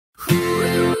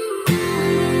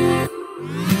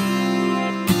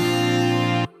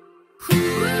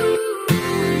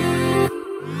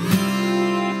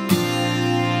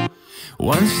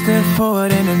One step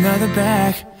forward and another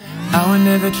back, I would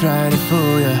never try to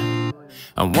fool ya.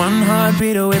 I'm one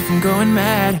heartbeat away from going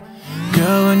mad.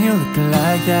 Girl, when you're looking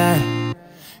like that,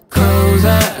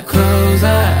 closer,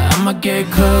 closer, I'ma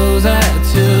get closer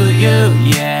to you.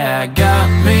 Yeah, got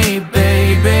me,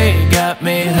 baby, got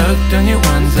me hooked on you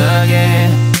once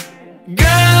again.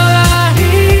 Girl, I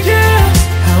need you.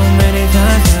 How many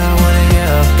times do I wanna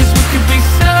yell? 'Cause we could be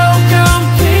so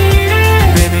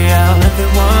complete. Baby, I'll never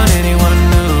want anyone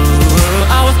new.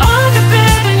 I was on the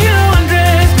bed and you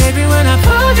undressed. Baby, when I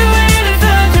pulled you in and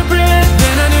felt your breath,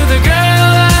 then I knew the girl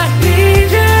I need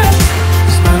you.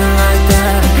 Smiling like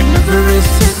that, I could never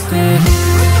resist it.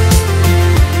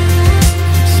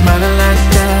 Smiling like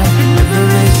that, I could never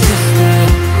resist it.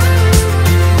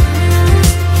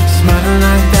 Smiling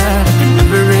like that, I could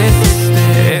never resist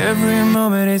it. Every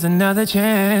moment is another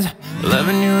chance.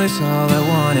 Loving you is all I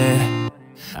wanted.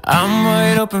 I'm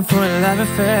wide open for a love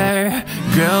affair.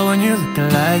 Girl, when you're looking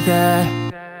like that,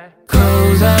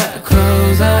 closer,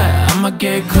 closer, I'ma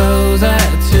get closer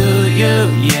to you.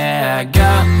 Yeah,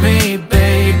 got me,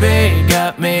 baby,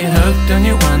 got me hooked on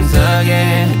you once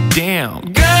again. Damn,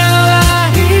 girl,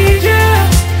 I need you.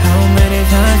 How many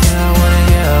times do I wanna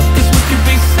yell? 'Cause we could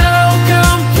be so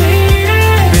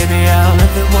complete. Baby, I'll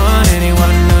never want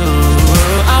anyone new.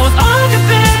 I was on the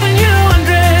bed and you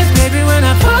undressed. Baby, when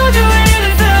I pulled you in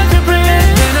and felt your breath,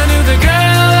 then I knew the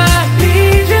girl I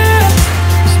need you.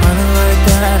 Smiling like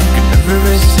that, I could never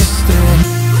resist it.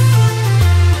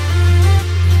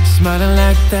 Smiling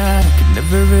like that, I could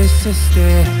never resist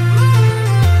it.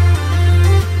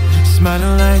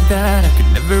 Smiling like that, I could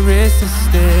never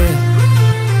resist it.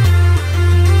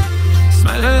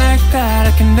 Smiling like that,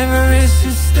 I can never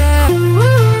resist it.